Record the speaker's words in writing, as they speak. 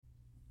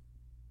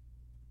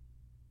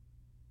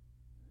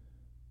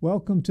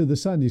Welcome to the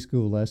Sunday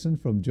School lesson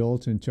from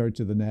Joelton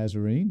Church of the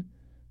Nazarene.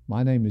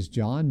 My name is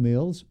John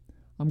Mills.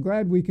 I'm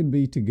glad we can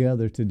be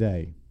together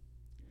today.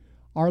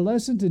 Our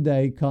lesson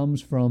today comes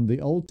from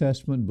the Old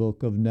Testament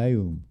book of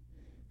Nahum.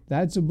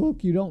 That's a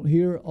book you don't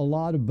hear a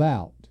lot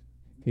about.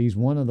 He's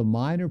one of the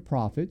minor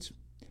prophets,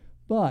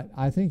 but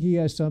I think he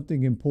has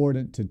something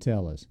important to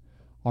tell us.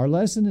 Our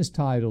lesson is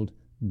titled,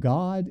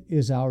 God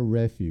is Our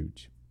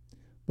Refuge.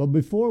 But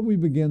before we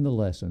begin the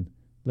lesson,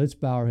 let's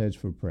bow our heads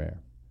for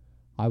prayer.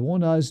 I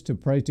want us to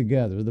pray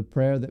together the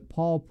prayer that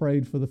Paul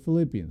prayed for the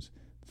Philippians,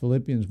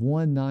 Philippians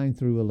 1:9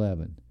 through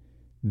 11.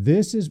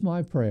 This is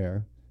my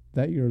prayer,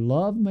 that your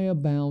love may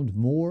abound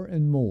more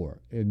and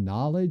more in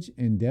knowledge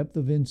and depth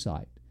of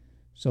insight,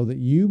 so that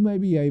you may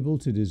be able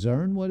to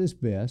discern what is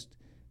best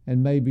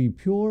and may be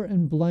pure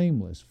and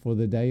blameless for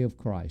the day of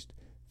Christ,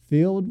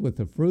 filled with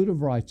the fruit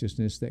of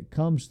righteousness that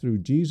comes through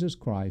Jesus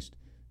Christ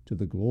to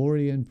the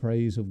glory and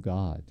praise of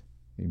God.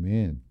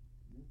 Amen.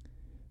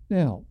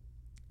 Now,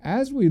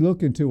 as we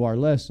look into our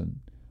lesson,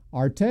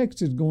 our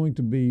text is going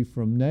to be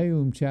from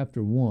Nahum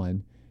chapter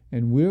 1,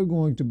 and we're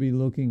going to be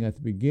looking at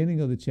the beginning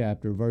of the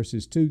chapter,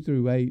 verses 2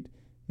 through 8,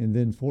 and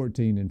then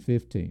 14 and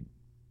 15.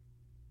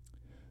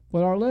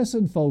 But our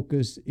lesson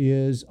focus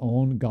is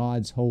on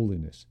God's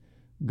holiness.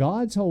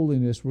 God's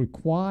holiness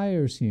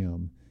requires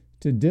Him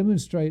to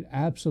demonstrate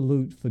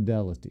absolute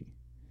fidelity,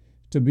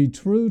 to be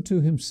true to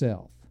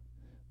Himself,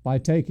 by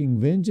taking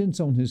vengeance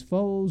on His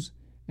foes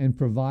and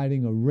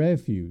providing a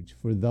refuge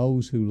for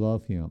those who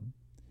love Him.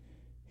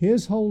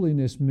 His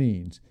holiness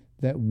means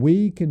that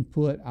we can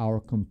put our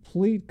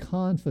complete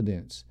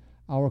confidence,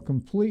 our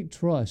complete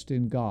trust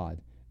in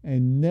God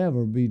and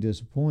never be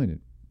disappointed.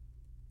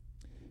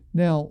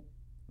 Now,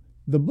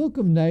 the book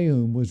of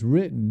Nahum was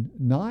written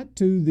not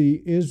to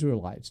the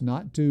Israelites,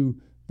 not to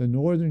the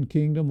northern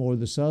kingdom or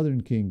the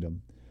southern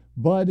kingdom,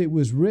 but it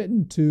was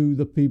written to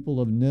the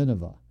people of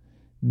Nineveh.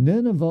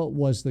 Nineveh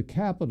was the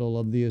capital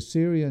of the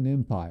Assyrian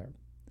Empire.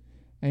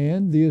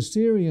 And the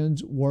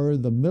Assyrians were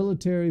the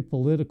military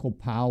political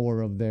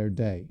power of their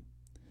day.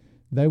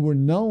 They were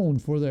known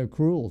for their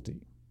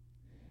cruelty.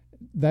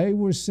 They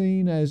were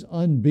seen as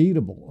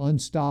unbeatable,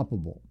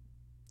 unstoppable.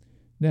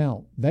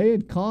 Now, they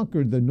had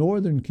conquered the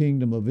northern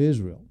kingdom of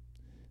Israel.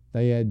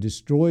 They had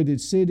destroyed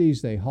its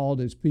cities. They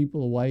hauled its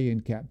people away in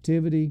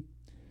captivity.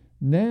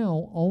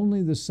 Now,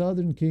 only the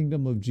southern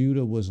kingdom of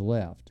Judah was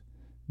left.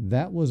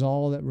 That was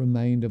all that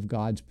remained of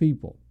God's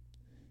people,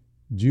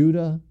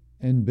 Judah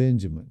and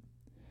Benjamin.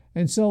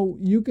 And so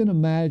you can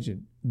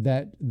imagine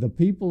that the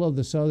people of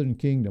the southern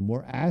kingdom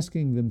were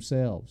asking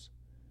themselves,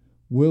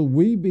 will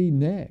we be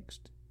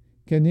next?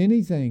 Can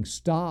anything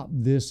stop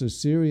this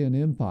Assyrian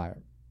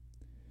empire?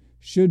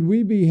 Should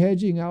we be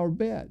hedging our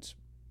bets?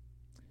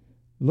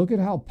 Look at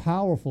how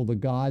powerful the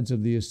gods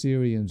of the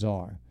Assyrians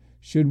are.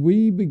 Should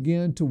we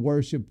begin to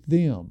worship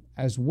them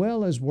as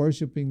well as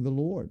worshiping the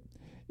Lord?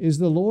 Is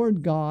the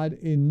Lord God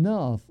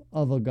enough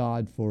of a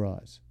God for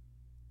us?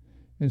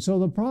 And so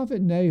the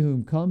prophet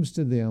Nahum comes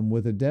to them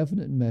with a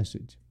definite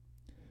message.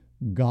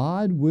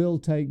 God will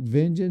take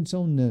vengeance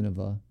on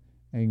Nineveh,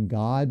 and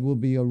God will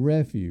be a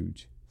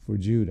refuge for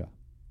Judah.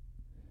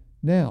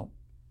 Now,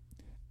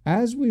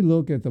 as we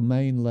look at the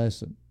main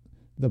lesson,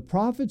 the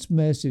prophet's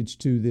message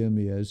to them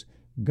is,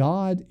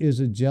 God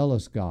is a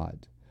jealous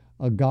God,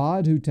 a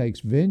God who takes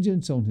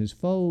vengeance on His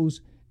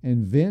foes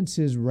and vents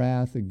His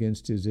wrath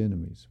against His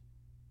enemies.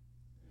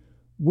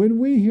 When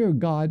we hear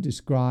God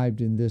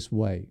described in this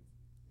way,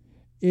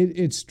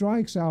 it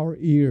strikes our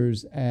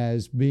ears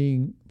as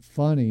being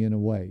funny in a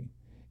way.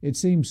 It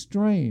seems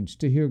strange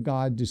to hear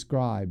God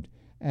described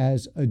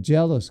as a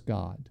jealous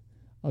God,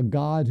 a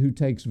God who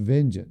takes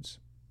vengeance.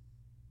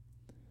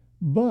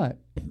 But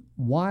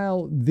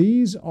while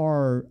these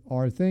are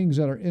things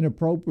that are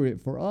inappropriate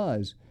for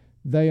us,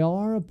 they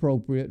are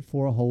appropriate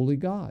for a holy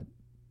God.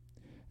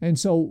 And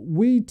so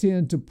we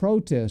tend to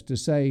protest to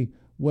say,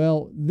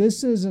 well,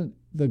 this isn't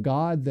the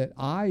God that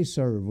I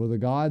serve or the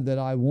God that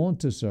I want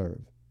to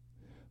serve.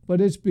 But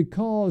it's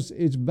because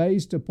it's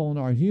based upon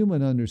our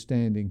human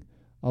understanding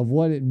of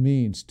what it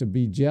means to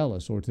be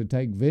jealous or to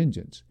take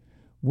vengeance.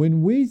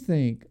 When we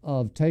think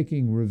of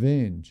taking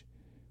revenge,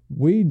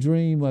 we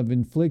dream of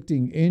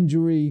inflicting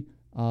injury,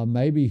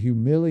 maybe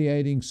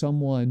humiliating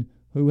someone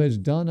who has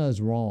done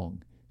us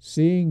wrong,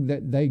 seeing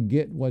that they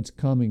get what's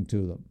coming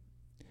to them.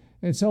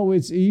 And so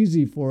it's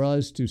easy for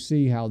us to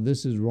see how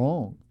this is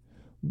wrong.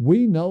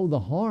 We know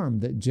the harm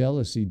that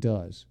jealousy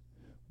does.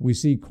 We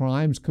see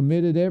crimes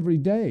committed every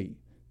day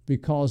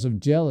because of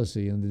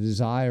jealousy and the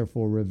desire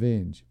for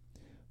revenge.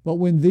 But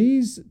when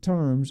these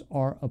terms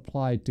are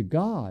applied to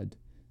God,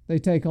 they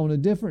take on a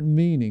different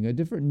meaning, a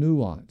different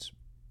nuance.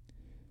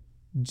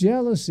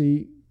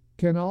 Jealousy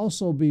can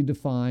also be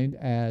defined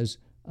as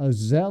a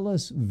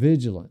zealous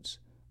vigilance,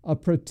 a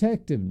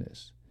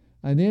protectiveness,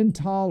 an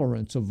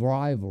intolerance of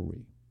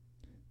rivalry.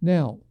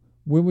 Now,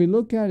 when we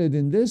look at it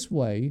in this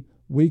way,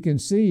 we can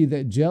see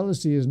that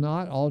jealousy is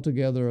not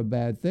altogether a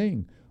bad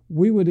thing.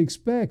 We would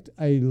expect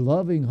a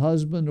loving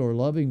husband or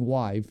loving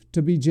wife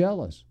to be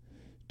jealous,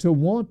 to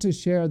want to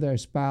share their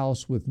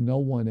spouse with no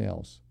one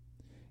else.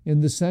 In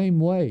the same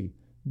way,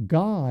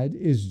 God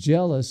is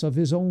jealous of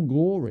his own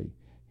glory.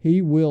 He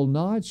will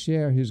not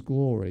share his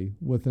glory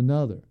with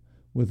another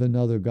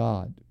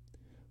God.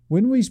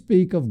 When we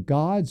speak of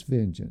God's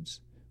vengeance,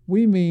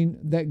 we mean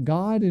that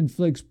God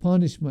inflicts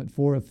punishment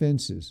for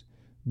offenses.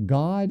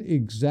 God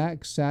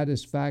exacts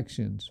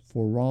satisfactions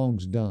for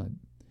wrongs done.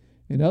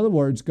 In other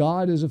words,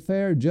 God is a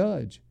fair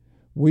judge.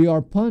 We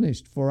are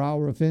punished for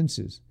our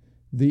offenses.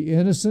 The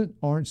innocent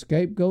aren't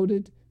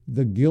scapegoated.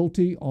 The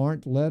guilty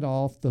aren't let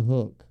off the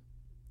hook.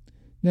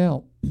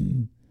 Now,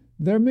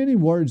 there are many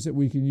words that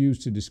we can use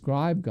to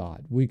describe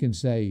God. We can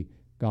say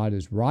God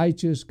is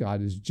righteous,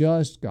 God is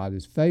just, God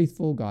is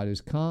faithful, God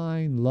is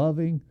kind,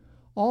 loving.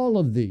 All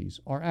of these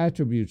are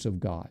attributes of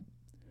God.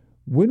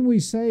 When we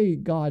say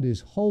God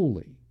is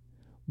holy,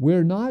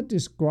 we're not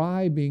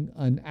describing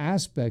an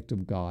aspect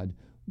of God.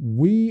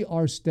 We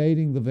are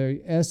stating the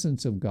very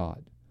essence of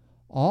God.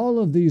 All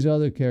of these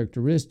other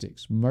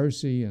characteristics,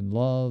 mercy and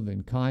love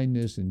and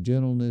kindness and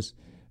gentleness,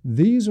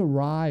 these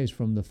arise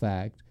from the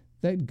fact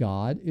that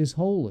God is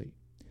holy.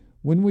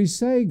 When we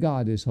say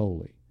God is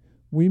holy,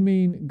 we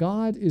mean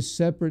God is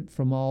separate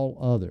from all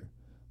other.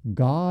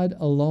 God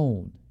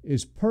alone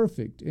is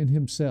perfect in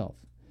himself,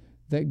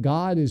 that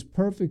God is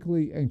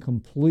perfectly and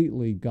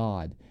completely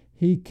God.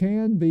 He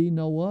can be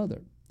no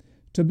other.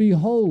 To be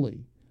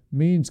holy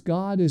means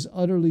God is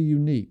utterly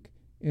unique,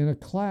 in a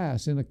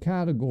class, in a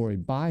category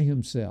by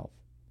himself.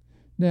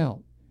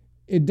 Now,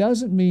 it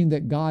doesn't mean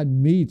that God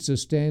meets a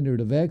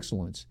standard of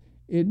excellence.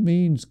 It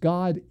means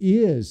God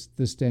is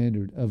the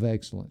standard of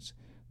excellence.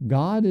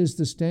 God is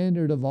the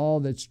standard of all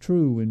that's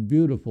true and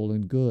beautiful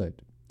and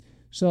good.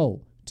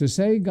 So, to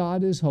say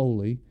God is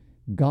holy,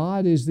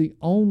 God is the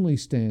only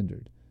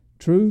standard.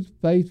 Truth,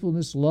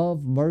 faithfulness,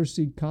 love,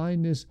 mercy,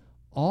 kindness,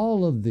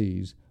 all of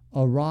these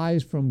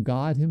arise from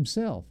God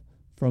himself,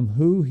 from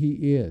who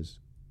he is.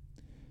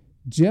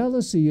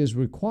 Jealousy is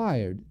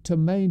required to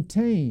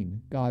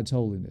maintain God's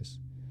holiness.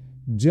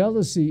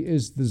 Jealousy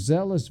is the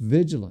zealous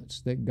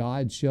vigilance that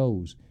God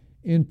shows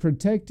in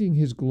protecting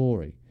his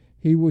glory.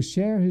 He will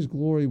share his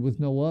glory with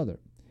no other.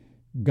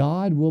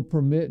 God will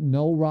permit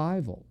no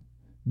rival.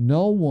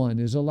 No one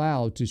is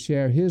allowed to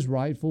share his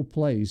rightful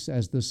place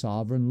as the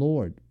sovereign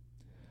Lord.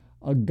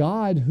 A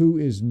God who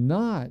is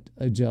not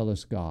a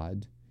jealous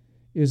God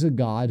is a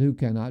God who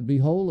cannot be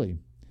holy.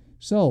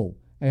 So,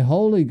 a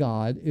holy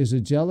God is a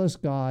jealous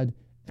God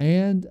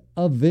and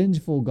a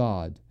vengeful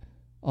God.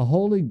 A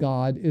holy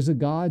God is a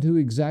God who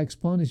exacts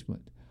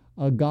punishment,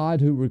 a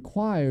God who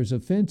requires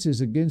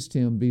offenses against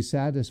him be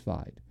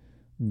satisfied.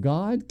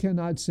 God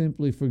cannot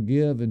simply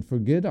forgive and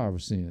forget our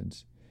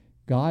sins.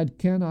 God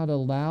cannot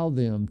allow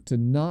them to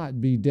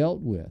not be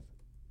dealt with.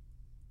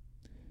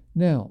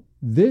 Now,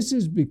 this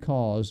is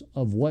because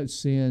of what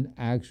sin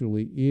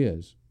actually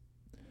is.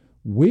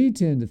 We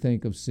tend to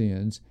think of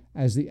sins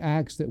as the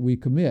acts that we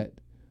commit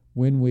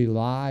when we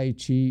lie,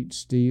 cheat,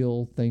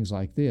 steal, things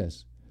like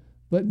this.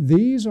 But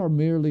these are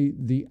merely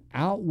the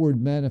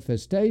outward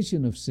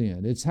manifestation of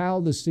sin. It's how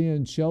the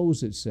sin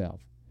shows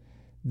itself.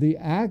 The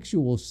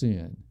actual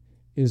sin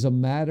is a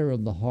matter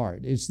of the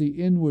heart. It's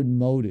the inward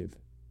motive.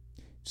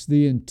 It's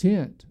the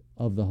intent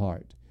of the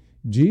heart.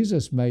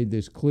 Jesus made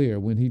this clear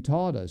when he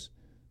taught us,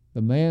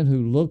 the man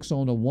who looks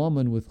on a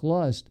woman with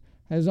lust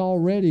has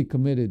already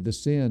committed the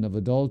sin of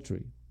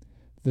adultery.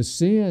 The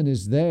sin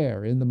is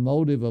there in the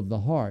motive of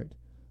the heart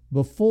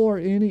before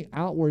any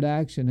outward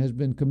action has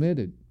been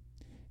committed.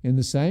 In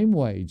the same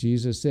way,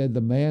 Jesus said the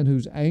man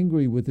who's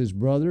angry with his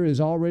brother is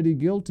already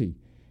guilty,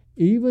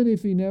 even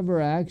if he never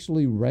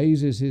actually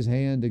raises his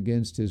hand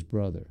against his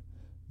brother.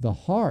 The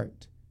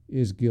heart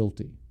is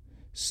guilty.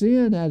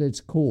 Sin at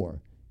its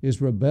core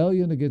is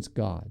rebellion against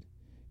God.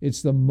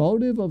 It's the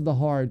motive of the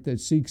heart that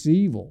seeks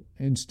evil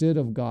instead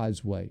of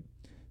God's way.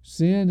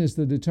 Sin is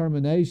the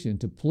determination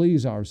to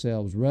please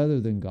ourselves rather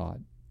than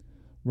God.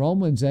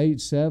 Romans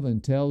 8:7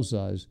 tells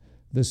us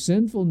the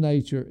sinful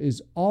nature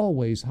is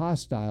always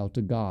hostile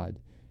to God.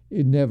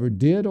 It never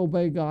did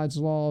obey God's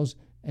laws,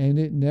 and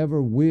it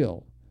never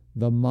will.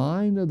 The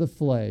mind of the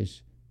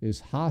flesh is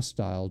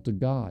hostile to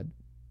God.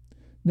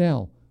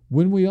 Now,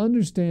 when we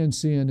understand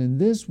sin in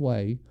this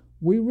way,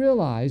 we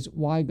realize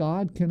why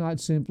God cannot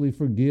simply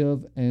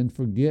forgive and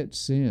forget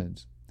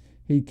sins.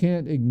 He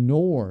can't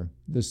ignore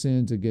the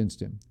sins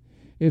against him.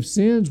 If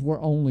sins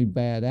were only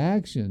bad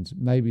actions,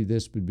 maybe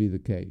this would be the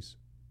case.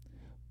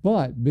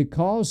 But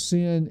because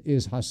sin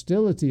is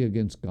hostility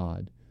against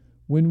God,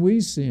 when we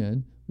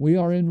sin, we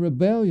are in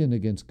rebellion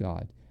against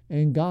God,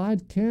 and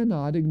God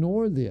cannot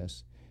ignore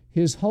this.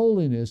 His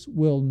holiness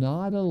will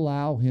not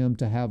allow him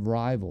to have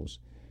rivals.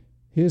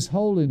 His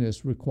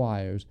holiness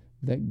requires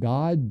that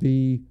God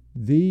be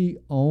the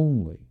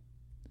only.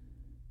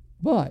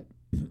 But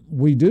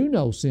we do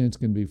know sins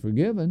can be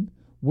forgiven.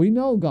 We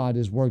know God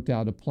has worked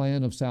out a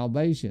plan of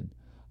salvation,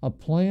 a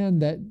plan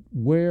that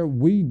where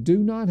we do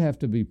not have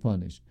to be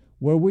punished,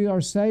 where we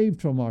are saved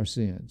from our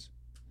sins.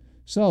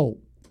 So,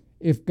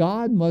 if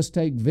God must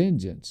take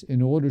vengeance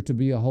in order to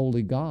be a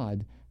holy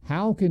God,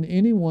 how can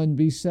anyone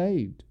be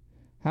saved?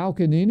 How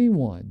can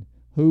anyone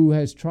who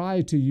has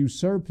tried to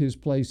usurp his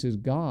place as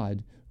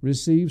God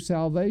receive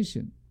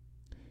salvation?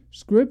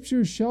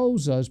 Scripture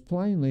shows us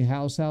plainly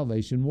how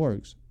salvation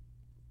works.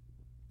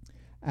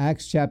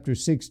 Acts chapter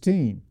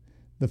 16,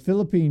 the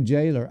Philippine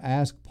jailer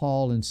asked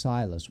Paul and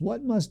Silas,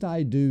 "What must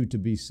I do to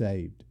be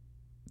saved?"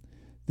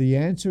 The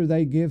answer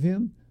they give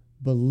him,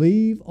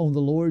 "Believe on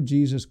the Lord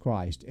Jesus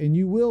Christ, and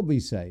you will be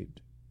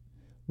saved."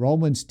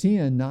 Romans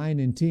 10, 9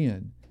 and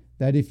 10,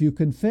 that if you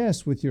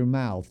confess with your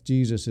mouth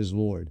Jesus is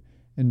Lord,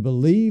 and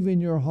believe in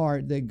your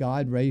heart that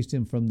God raised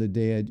him from the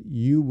dead,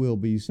 you will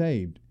be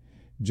saved.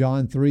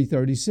 John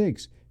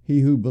 3:36,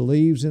 he who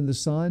believes in the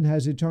Son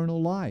has eternal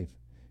life.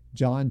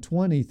 John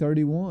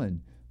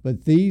 20:31,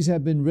 but these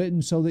have been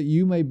written so that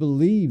you may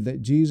believe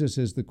that Jesus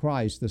is the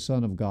Christ, the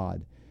Son of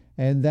God,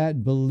 and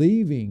that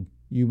believing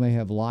you may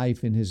have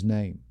life in his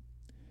name.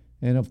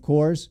 And of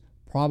course,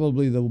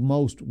 probably the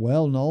most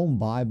well-known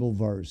Bible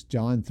verse,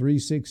 John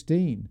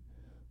 3:16,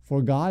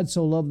 for God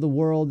so loved the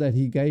world that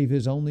he gave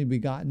his only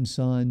begotten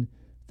Son,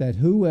 that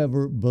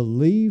whoever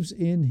believes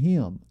in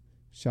him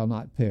shall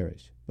not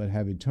perish, but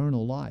have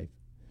eternal life.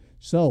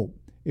 So,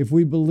 if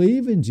we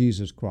believe in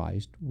Jesus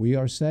Christ, we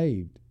are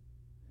saved.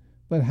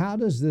 But how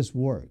does this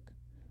work?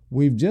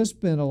 We've just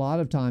spent a lot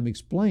of time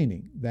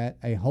explaining that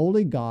a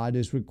holy God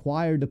is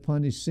required to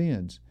punish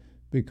sins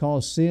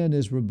because sin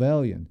is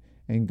rebellion,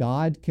 and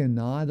God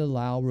cannot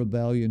allow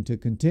rebellion to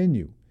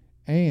continue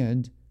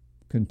and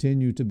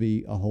continue to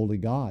be a holy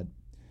God.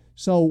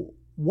 So,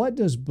 what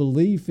does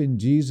belief in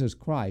Jesus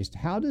Christ,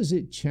 how does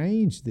it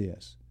change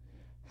this?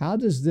 How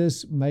does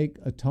this make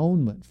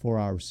atonement for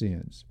our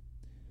sins?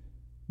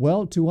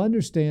 Well, to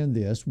understand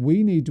this,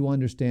 we need to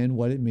understand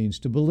what it means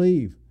to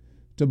believe.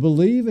 To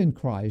believe in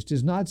Christ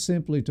is not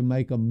simply to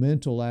make a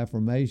mental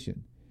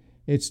affirmation.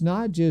 It's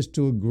not just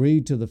to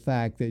agree to the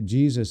fact that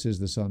Jesus is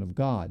the Son of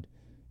God.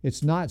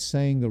 It's not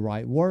saying the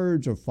right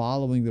words or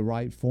following the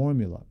right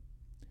formula.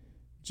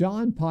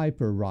 John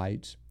Piper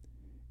writes,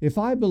 "If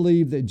I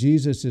believe that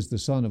Jesus is the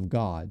Son of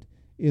God,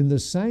 in the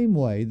same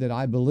way that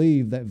I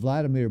believe that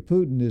Vladimir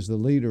Putin is the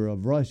leader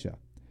of Russia,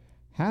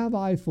 have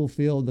I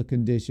fulfilled the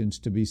conditions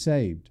to be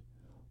saved?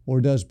 Or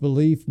does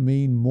belief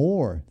mean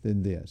more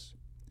than this?"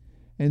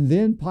 And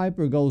then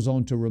Piper goes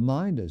on to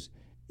remind us,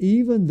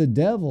 even the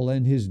devil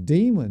and his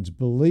demons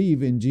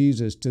believe in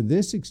Jesus to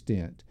this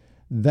extent.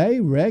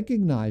 They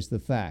recognize the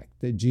fact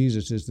that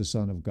Jesus is the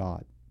Son of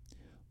God.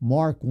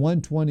 Mark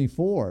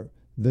 1:24,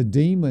 the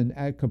demon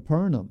at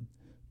Capernaum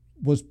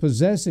was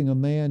possessing a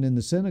man in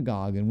the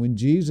synagogue, and when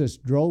Jesus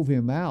drove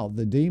him out,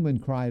 the demon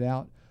cried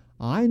out,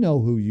 "I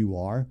know who you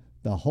are,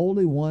 the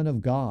Holy One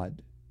of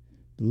God."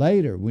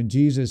 Later, when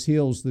Jesus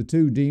heals the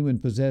two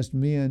demon-possessed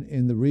men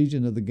in the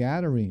region of the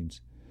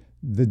Gadarenes,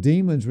 the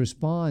demons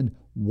respond,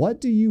 "What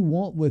do you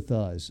want with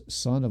us,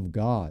 Son of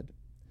God?"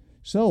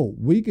 So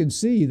we can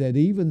see that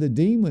even the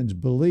demons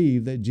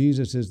believe that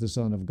Jesus is the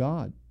Son of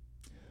God.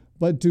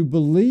 But to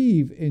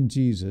believe in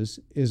Jesus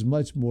is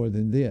much more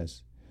than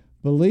this.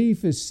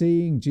 Belief is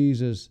seeing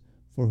Jesus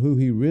for who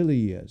he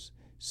really is,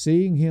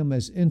 seeing him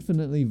as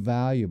infinitely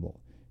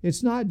valuable.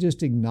 It's not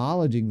just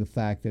acknowledging the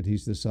fact that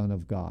he's the Son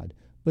of God,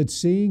 but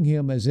seeing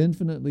him as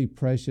infinitely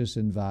precious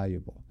and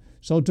valuable.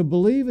 So to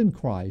believe in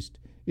Christ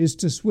is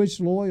to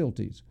switch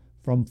loyalties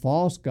from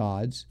false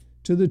gods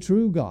to the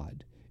true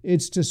God.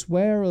 It's to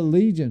swear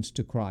allegiance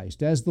to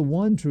Christ as the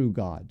one true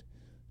God.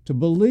 To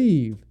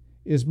believe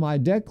is my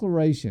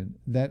declaration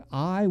that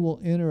I will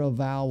enter a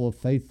vow of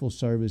faithful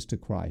service to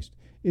Christ.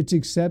 It's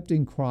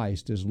accepting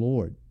Christ as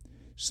Lord.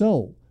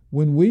 So,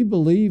 when we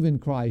believe in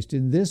Christ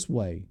in this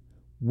way,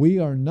 we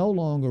are no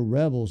longer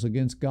rebels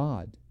against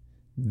God.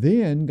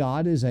 Then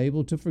God is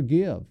able to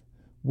forgive.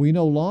 We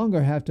no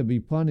longer have to be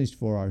punished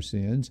for our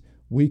sins.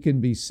 We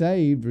can be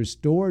saved,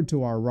 restored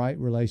to our right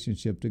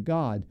relationship to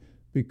God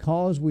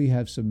because we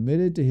have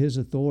submitted to his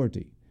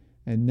authority,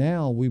 and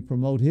now we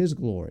promote his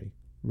glory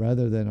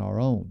rather than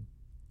our own.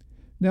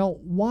 Now,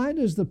 why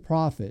does the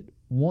prophet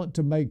want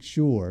to make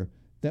sure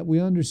that we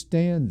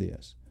understand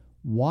this?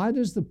 Why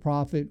does the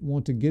prophet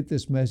want to get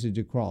this message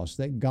across,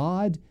 that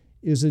God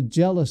is a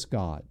jealous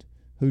God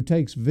who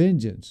takes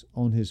vengeance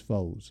on his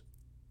foes?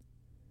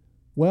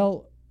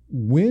 Well,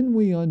 when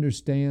we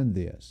understand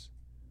this,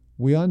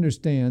 we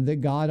understand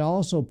that God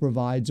also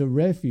provides a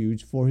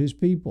refuge for his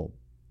people.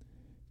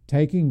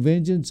 Taking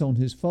vengeance on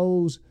his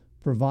foes,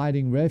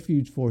 providing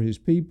refuge for his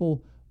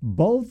people,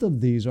 both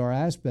of these are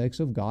aspects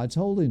of God's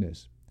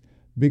holiness.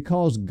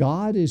 Because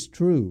God is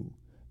true,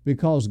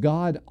 because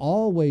God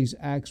always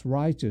acts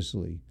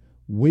righteously,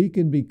 we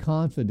can be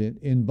confident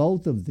in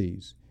both of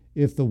these.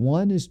 If the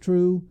one is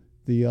true,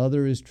 the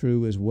other is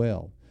true as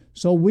well.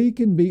 So we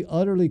can be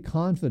utterly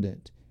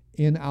confident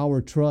in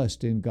our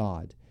trust in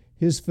God.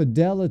 His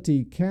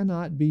fidelity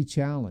cannot be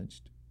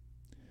challenged.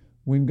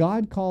 When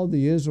God called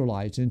the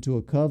Israelites into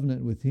a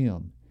covenant with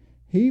him,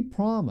 he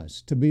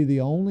promised to be the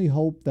only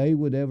hope they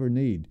would ever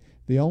need,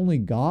 the only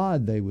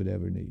God they would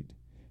ever need.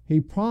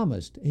 He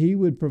promised he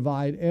would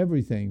provide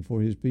everything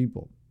for his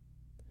people.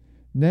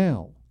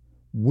 Now,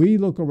 we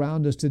look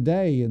around us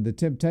today, and the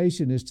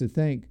temptation is to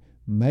think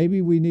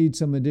Maybe we need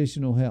some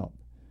additional help.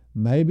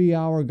 Maybe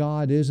our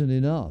God isn't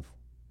enough.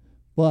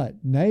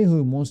 But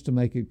Nahum wants to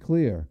make it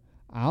clear,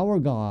 our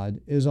God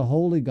is a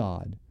holy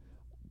God,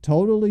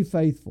 totally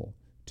faithful,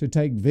 to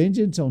take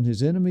vengeance on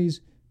his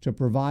enemies, to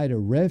provide a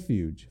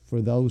refuge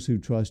for those who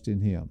trust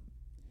in him.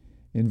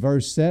 In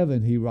verse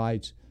 7, he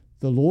writes,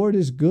 "The Lord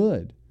is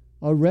good,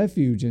 a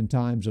refuge in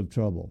times of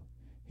trouble.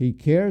 He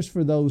cares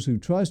for those who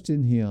trust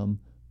in him,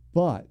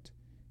 but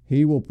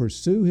he will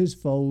pursue his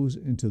foes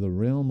into the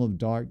realm of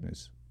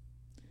darkness."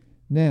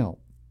 Now,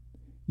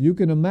 you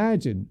can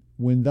imagine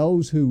when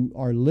those who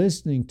are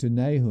listening to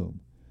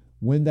Nahum,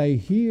 when they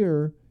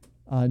hear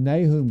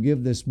Nahum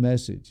give this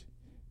message,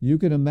 you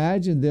can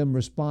imagine them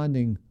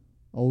responding,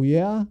 "Oh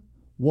yeah?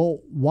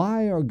 Well,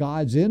 why are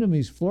God's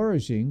enemies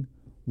flourishing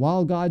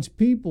while God's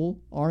people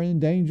are in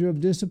danger of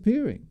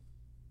disappearing?"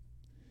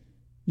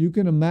 You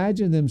can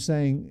imagine them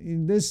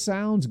saying, "This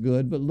sounds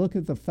good, but look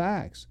at the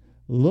facts.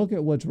 Look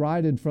at what's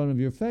right in front of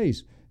your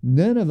face.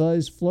 Nineveh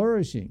is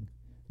flourishing.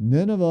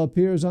 Nineveh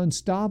appears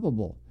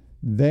unstoppable.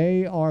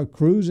 They are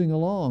cruising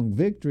along,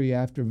 victory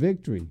after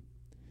victory.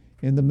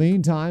 In the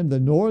meantime, the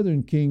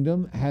northern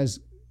kingdom has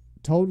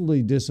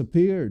totally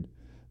disappeared.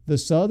 The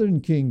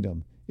southern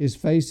kingdom is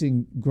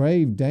facing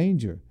grave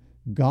danger.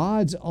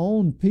 God's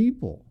own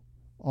people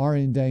are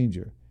in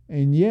danger.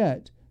 And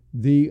yet,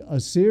 the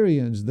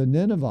Assyrians, the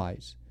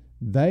Ninevites,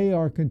 they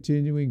are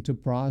continuing to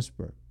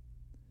prosper."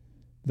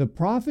 The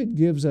prophet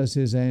gives us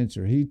his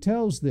answer. He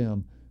tells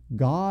them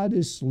God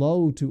is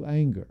slow to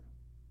anger,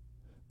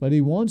 but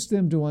he wants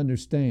them to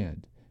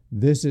understand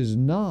this is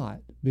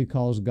not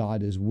because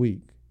God is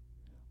weak.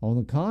 On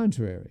the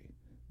contrary,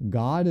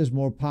 God is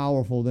more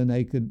powerful than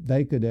they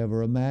could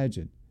ever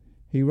imagine.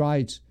 He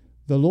writes,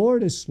 "The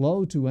Lord is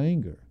slow to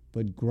anger,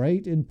 but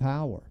great in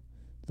power.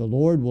 The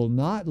Lord will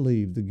not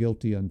leave the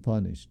guilty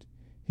unpunished.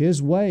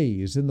 His way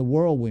is in the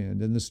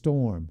whirlwind and the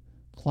storm.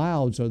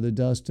 Clouds are the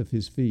dust of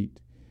his feet.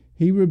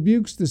 He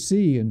rebukes the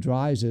sea and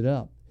dries it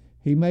up.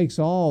 He makes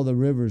all the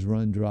rivers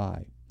run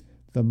dry.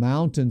 The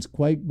mountains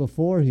quake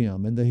before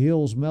him, and the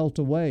hills melt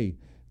away.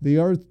 The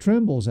earth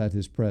trembles at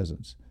his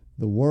presence,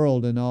 the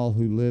world and all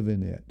who live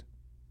in it.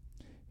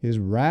 His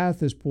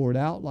wrath is poured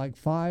out like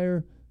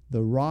fire.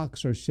 The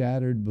rocks are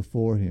shattered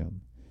before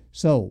him."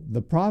 So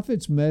the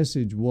prophet's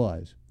message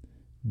was,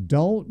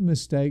 don't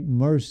mistake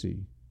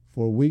mercy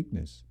for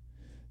weakness.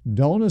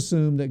 Don't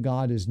assume that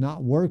God is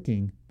not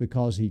working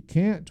because he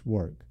can't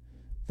work,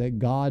 that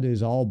God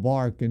is all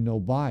bark and no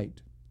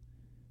bite.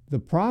 The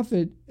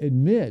prophet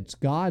admits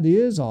God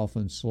is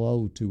often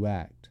slow to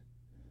act,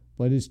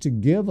 but it's to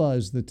give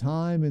us the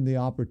time and the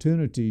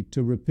opportunity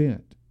to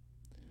repent.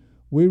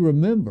 We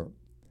remember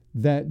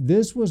that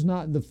this was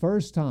not the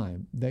first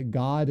time that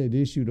God had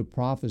issued a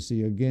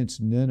prophecy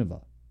against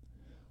Nineveh.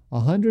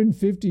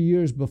 150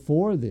 years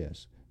before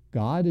this,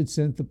 God had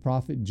sent the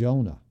prophet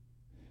Jonah.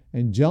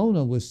 And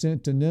Jonah was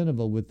sent to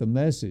Nineveh with the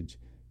message,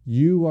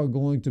 "You are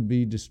going to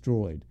be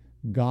destroyed.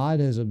 God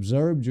has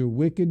observed your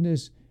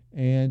wickedness,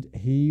 and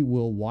he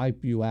will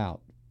wipe you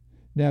out."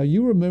 Now,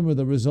 you remember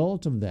the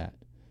result of that.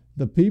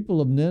 The people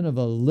of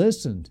Nineveh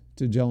listened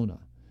to Jonah.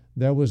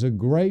 There was a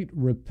great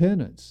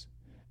repentance.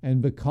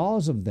 And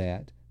because of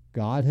that,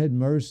 God had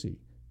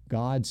mercy.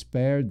 God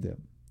spared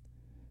them.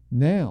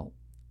 Now,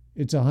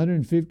 it's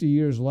 150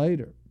 years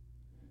later.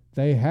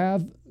 They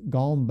have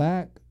gone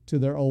back to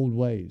their old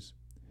ways.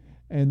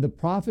 And the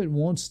prophet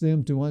wants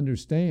them to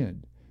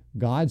understand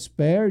God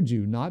spared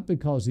you not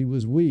because he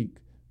was weak,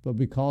 but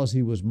because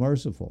he was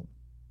merciful.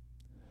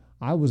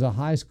 I was a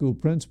high school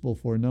principal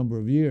for a number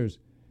of years,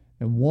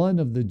 and one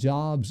of the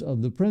jobs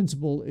of the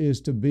principal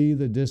is to be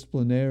the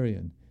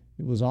disciplinarian.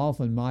 It was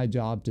often my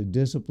job to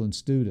discipline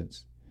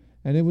students.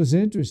 And it was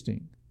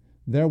interesting.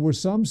 There were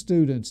some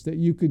students that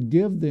you could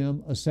give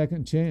them a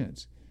second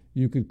chance.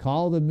 You could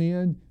call them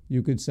in.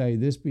 You could say,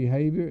 "This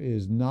behavior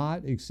is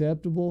not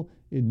acceptable.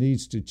 It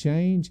needs to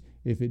change.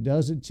 If it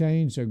doesn't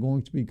change, there are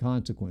going to be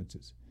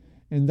consequences."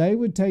 And they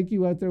would take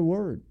you at their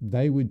word.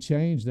 They would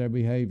change their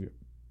behavior.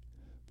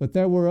 But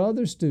there were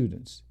other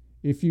students.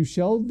 If you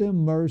showed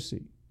them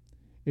mercy,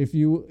 if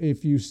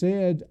you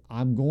said,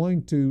 "I'm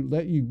going to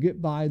let you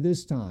get by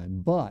this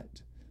time,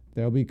 but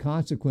there'll be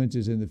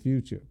consequences in the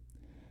future,"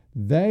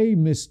 they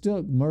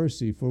mistook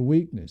mercy for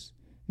weakness.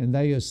 And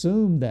they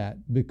assumed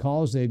that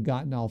because they had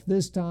gotten off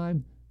this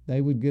time, they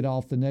would get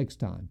off the next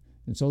time.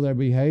 And so their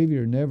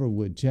behavior never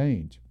would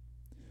change.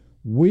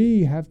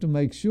 We have to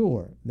make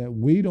sure that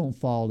we don't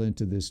fall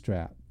into this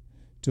trap,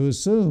 to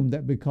assume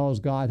that because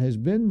God has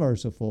been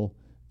merciful,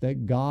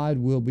 that God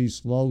will be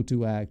slow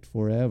to act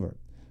forever.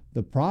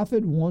 The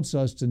prophet wants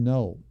us to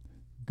know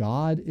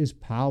God is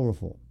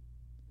powerful.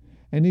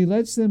 And he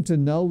lets them to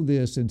know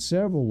this in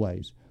several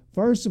ways.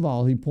 First of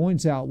all, he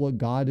points out what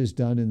God has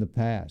done in the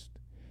past.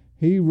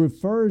 He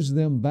refers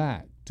them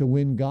back to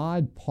when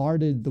God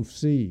parted the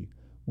sea,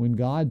 when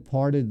God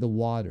parted the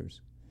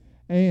waters.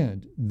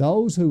 And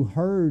those who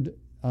heard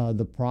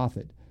the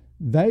prophet,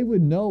 they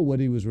would know what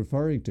he was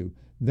referring to.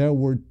 There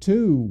were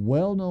two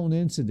well-known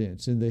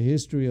incidents in the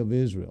history of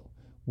Israel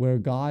where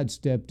God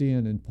stepped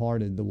in and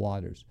parted the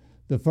waters.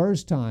 The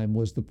first time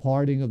was the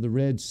parting of the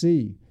Red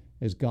Sea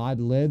as God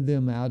led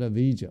them out of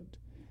Egypt.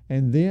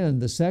 And then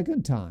the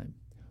second time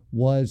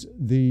was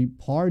the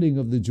parting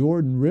of the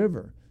Jordan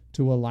River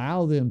to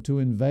allow them to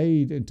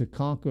invade and to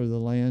conquer the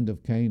land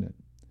of Canaan.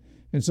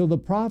 And so the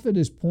prophet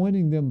is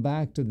pointing them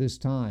back to this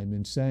time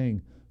and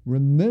saying,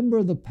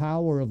 remember the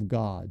power of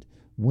God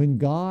when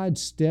God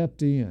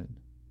stepped in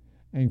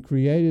and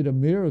created a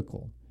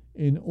miracle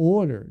in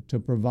order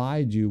to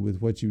provide you with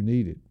what you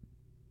needed.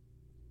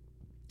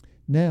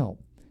 Now,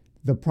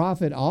 the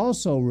prophet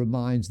also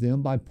reminds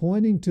them by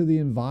pointing to the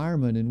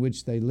environment in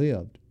which they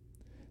lived.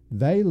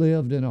 They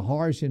lived in a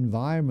harsh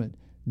environment.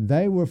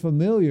 They were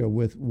familiar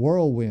with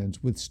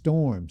whirlwinds, with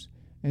storms,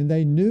 and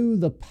they knew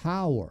the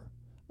power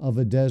of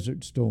a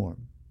desert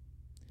storm.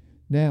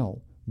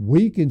 Now,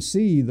 we can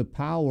see the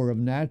power of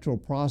natural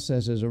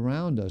processes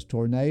around us,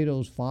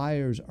 tornadoes,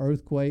 fires,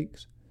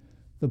 earthquakes.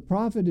 The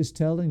prophet is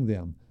telling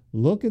them,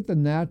 look at the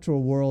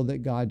natural world that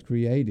God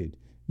created.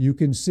 You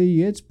can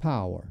see its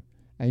power,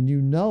 and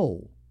you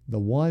know the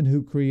one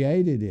who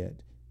created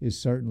it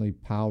is certainly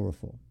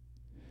powerful.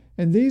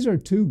 And these are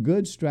two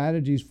good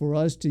strategies for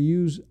us to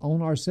use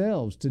on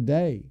ourselves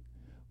today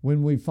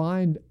when we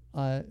find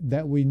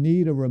that we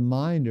need a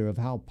reminder of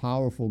how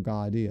powerful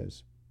God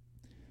is.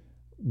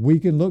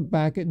 We can look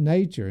back at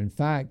nature. In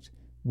fact,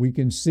 we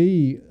can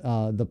see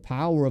the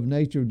power of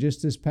nature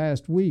just this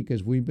past week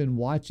as we've been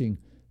watching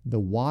the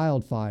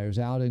wildfires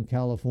out in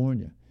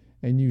California.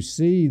 And you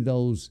see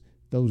those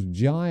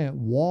giant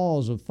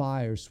walls of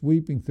fire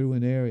sweeping through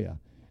an area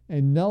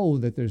and know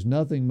that there's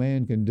nothing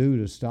man can do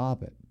to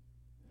stop it.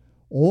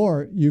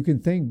 Or you can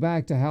think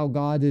back to how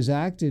God has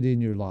acted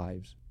in your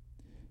lives.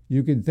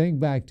 You can think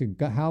back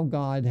to how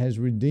God has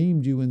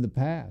redeemed you in the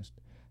past,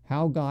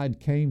 how God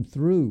came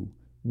through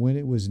when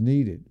it was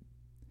needed.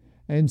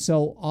 And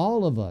so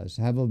all of us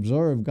have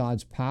observed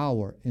God's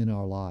power in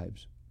our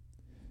lives.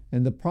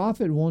 And the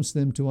prophet wants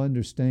them to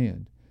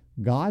understand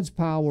God's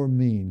power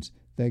means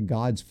that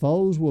God's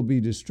foes will be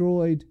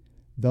destroyed,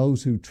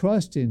 those who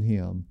trust in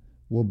Him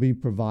will be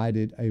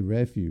provided a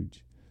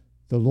refuge.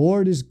 The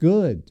Lord is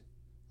good,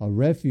 a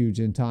refuge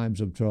in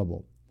times of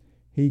trouble.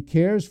 He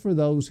cares for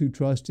those who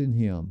trust in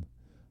Him,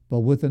 but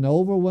with an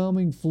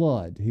overwhelming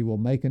flood, He will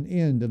make an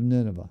end of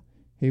Nineveh.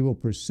 He will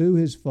pursue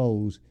His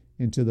foes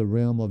into the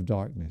realm of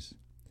darkness.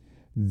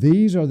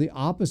 These are the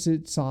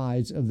opposite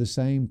sides of the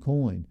same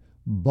coin.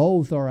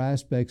 Both are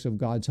aspects of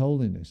God's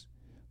holiness.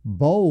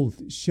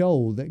 Both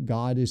show that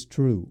God is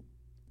true.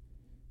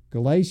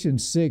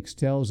 Galatians 6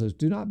 tells us,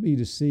 do not be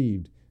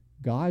deceived.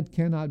 God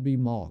cannot be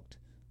mocked.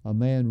 A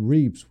man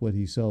reaps what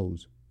he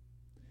sows.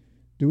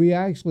 Do we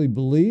actually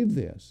believe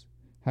this?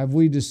 Have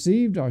we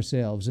deceived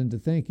ourselves into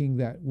thinking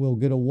that we'll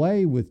get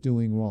away with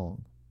doing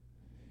wrong?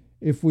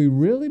 If we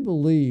really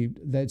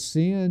believed that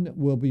sin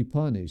will be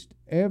punished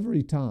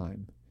every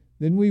time,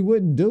 then we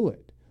wouldn't do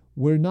it.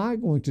 We're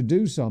not going to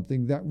do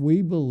something that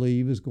we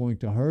believe is going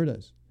to hurt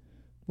us.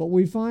 But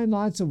we find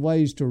lots of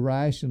ways to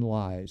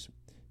rationalize,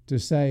 to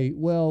say,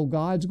 well,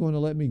 God's going to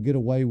let me get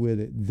away with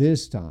it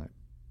this time.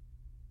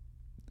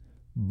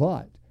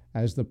 But,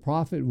 as the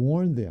prophet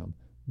warned them,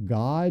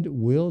 God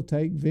will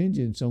take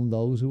vengeance on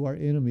those who are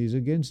enemies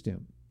against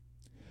Him.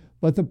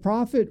 But the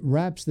prophet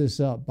wraps this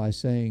up by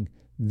saying,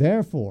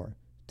 therefore,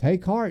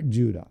 take heart,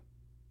 Judah.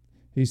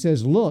 He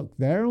says, look,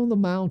 there on the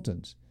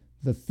mountains,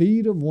 the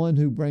feet of one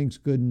who brings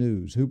good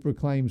news, who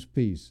proclaims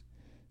peace.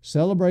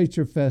 Celebrate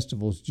your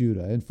festivals,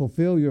 Judah, and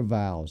fulfill your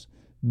vows.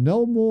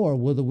 No more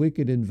will the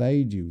wicked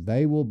invade you.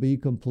 They will be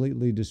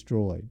completely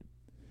destroyed.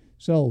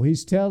 So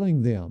he's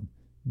telling them,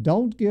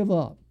 don't give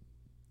up.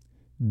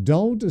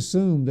 Don't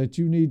assume that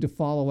you need to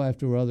follow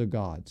after other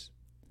gods.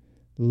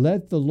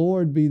 Let the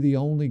Lord be the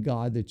only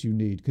God that you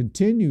need.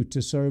 Continue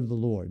to serve the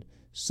Lord.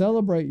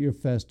 Celebrate your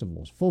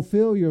festivals.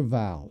 Fulfill your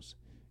vows.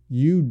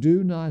 You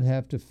do not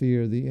have to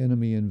fear the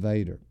enemy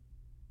invader.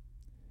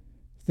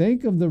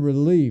 Think of the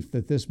relief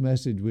that this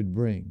message would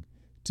bring,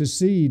 to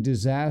see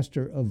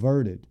disaster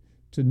averted,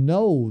 to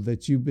know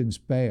that you've been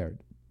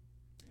spared.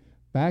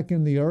 Back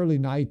in the early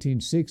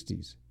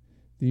 1960s,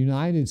 the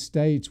United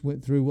States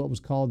went through what was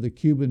called the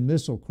Cuban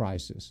Missile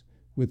Crisis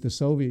with the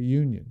Soviet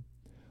Union,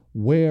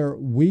 where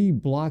we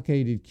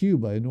blockaded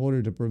Cuba in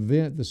order to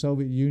prevent the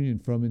Soviet Union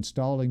from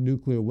installing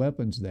nuclear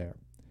weapons there.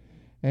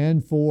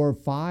 And for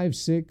 5,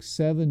 6,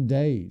 7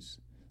 days,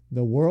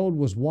 the world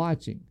was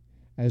watching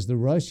as the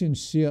Russian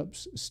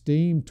ships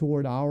steamed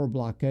toward our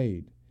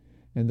blockade.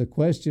 And the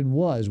question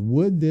was,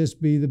 would this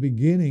be the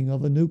beginning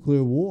of a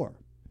nuclear war?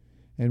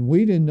 And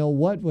we didn't know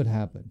what would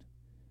happen.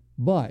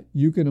 But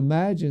you can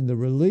imagine the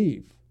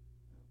relief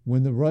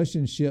when the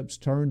Russian ships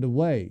turned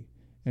away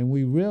and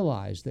we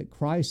realized that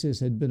crisis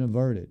had been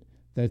averted,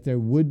 that there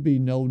would be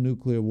no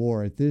nuclear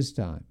war at this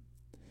time.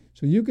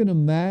 So you can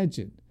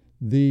imagine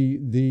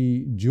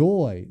the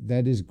joy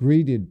that is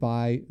greeted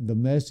by the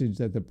message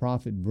that the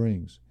prophet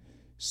brings.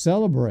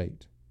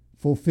 Celebrate,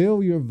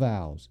 fulfill your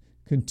vows,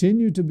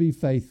 continue to be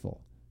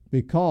faithful,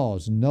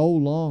 because no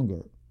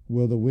longer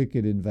will the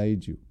wicked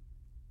invade you.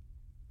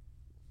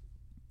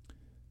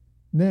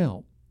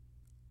 Now,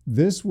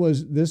 this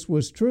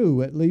was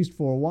true at least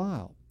for a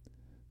while.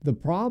 The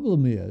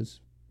problem is,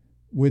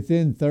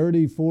 within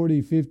 30,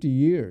 40, 50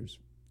 years,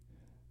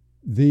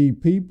 the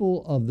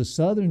people of the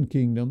southern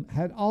kingdom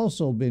had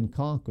also been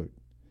conquered.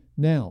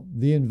 Now,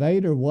 the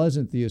invader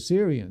wasn't the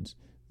Assyrians.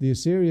 The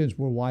Assyrians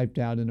were wiped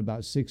out in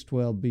about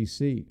 612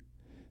 BC.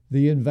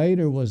 The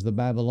invader was the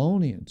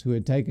Babylonians, who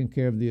had taken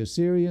care of the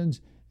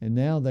Assyrians, and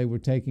now they were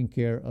taking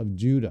care of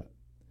Judah.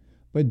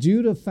 But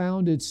Judah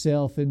found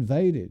itself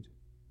invaded.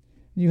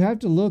 You have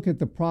to look at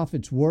the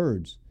prophet's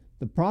words.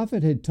 The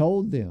prophet had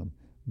told them,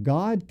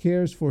 God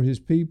cares for his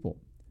people.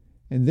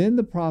 And then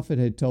the prophet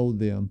had told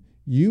them,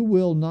 you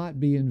will not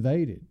be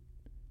invaded.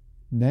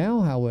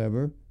 Now,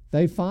 however,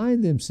 they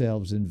find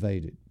themselves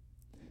invaded.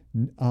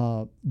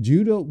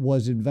 Judah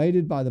was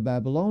invaded by the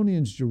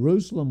Babylonians.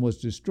 Jerusalem was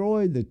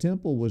destroyed. The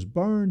temple was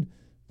burned.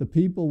 The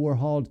people were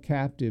hauled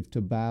captive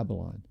to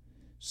Babylon.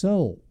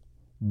 So,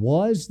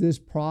 was this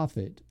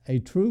prophet a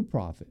true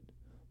prophet?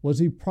 Was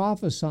he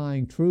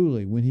prophesying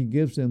truly when he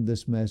gives them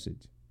this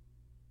message?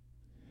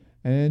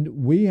 And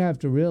we have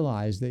to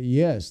realize that,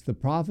 yes, the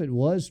prophet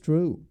was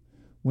true.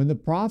 When the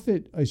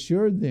prophet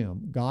assured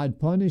them God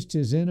punished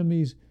his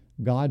enemies,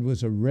 God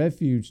was a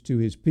refuge to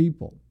his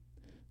people.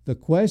 The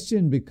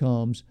question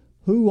becomes,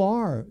 who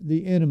are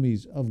the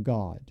enemies of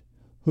God?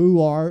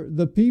 Who are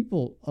the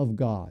people of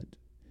God?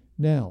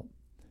 Now,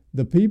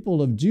 the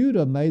people of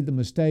Judah made the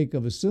mistake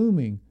of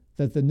assuming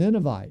that the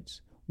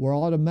Ninevites were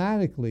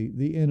automatically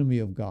the enemy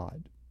of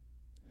God.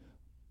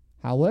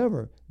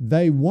 However,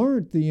 they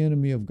weren't the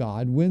enemy of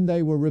God when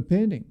they were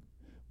repenting.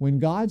 When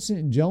God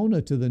sent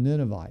Jonah to the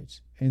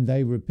Ninevites and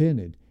they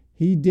repented,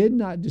 he did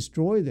not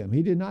destroy them.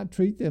 He did not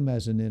treat them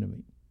as an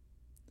enemy.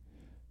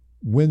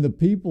 When the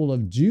people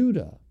of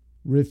Judah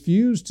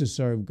refused to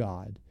serve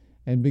God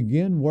and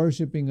began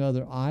worshiping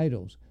other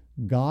idols,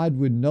 God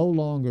would no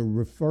longer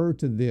refer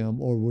to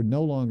them or would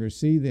no longer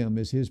see them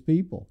as his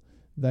people.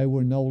 They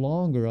were no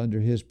longer under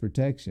his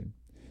protection.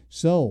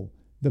 So,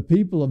 the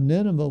people of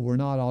Nineveh were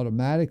not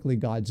automatically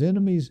God's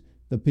enemies.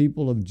 The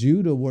people of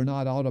Judah were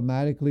not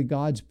automatically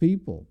God's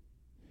people.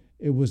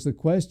 It was the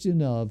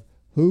question of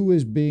who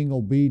is being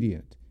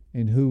obedient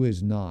and who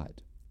is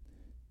not.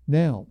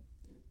 Now,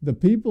 the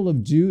people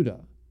of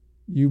Judah,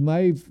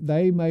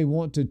 they may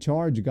want to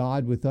charge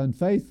God with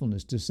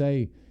unfaithfulness, to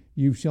say,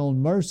 you've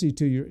shown mercy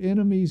to your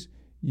enemies,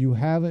 you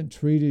haven't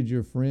treated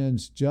your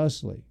friends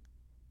justly.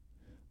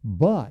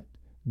 But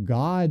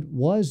God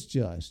was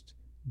just.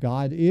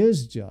 God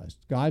is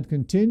just. God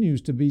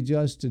continues to be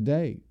just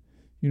today.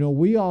 You know,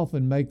 we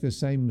often make the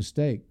same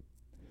mistake.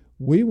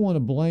 We want to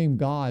blame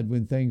God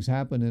when things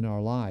happen in our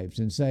lives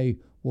and say,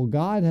 well,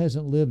 God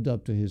hasn't lived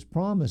up to his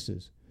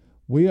promises.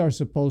 We are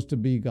supposed to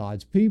be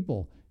God's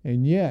people,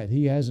 and yet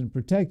he hasn't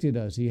protected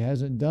us. He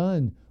hasn't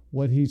done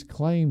what he's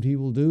claimed he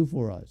will do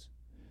for us.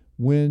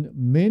 When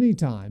many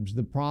times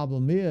the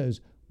problem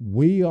is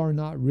we are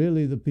not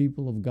really the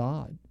people of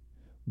God.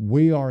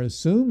 We are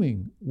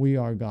assuming we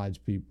are God's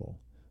people,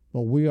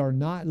 but we are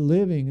not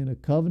living in a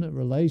covenant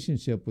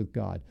relationship with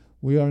God.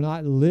 We are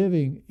not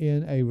living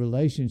in a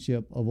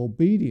relationship of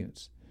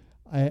obedience,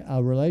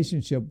 a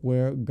relationship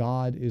where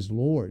God is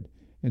Lord.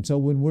 And so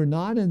when we're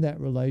not in that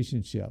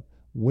relationship,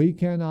 we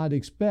cannot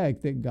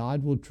expect that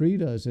God will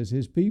treat us as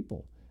his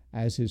people,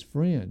 as his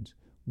friends.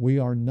 We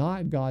are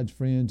not God's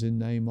friends in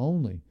name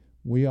only.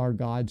 We are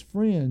God's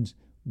friends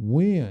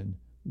when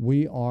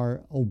we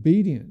are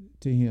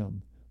obedient to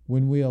him,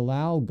 when we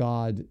allow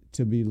God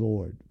to be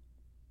Lord.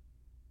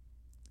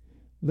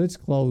 Let's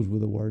close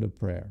with a word of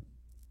prayer.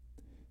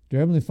 Dear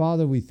Heavenly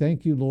Father, we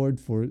thank you, Lord,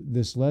 for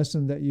this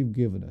lesson that you've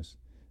given us,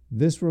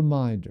 this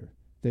reminder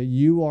that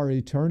you are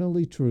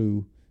eternally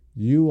true,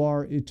 you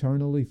are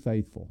eternally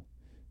faithful.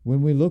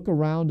 When we look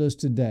around us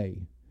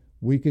today,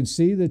 we can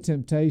see the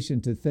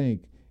temptation to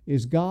think,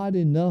 is God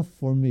enough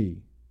for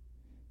me?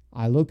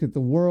 I look at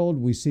the world,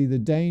 we see the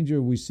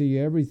danger, we see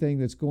everything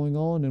that's going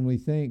on, and we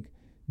think,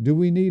 do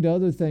we need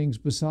other things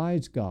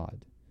besides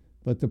God?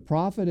 But the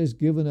prophet has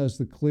given us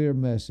the clear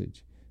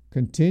message.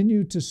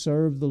 Continue to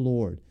serve the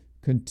Lord.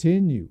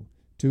 Continue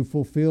to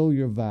fulfill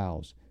your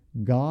vows.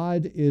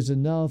 God is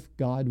enough.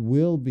 God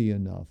will be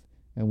enough.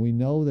 And we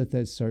know that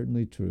that's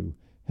certainly true.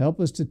 Help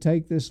us to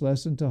take this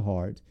lesson to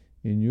heart.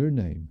 In your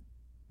name,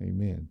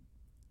 amen.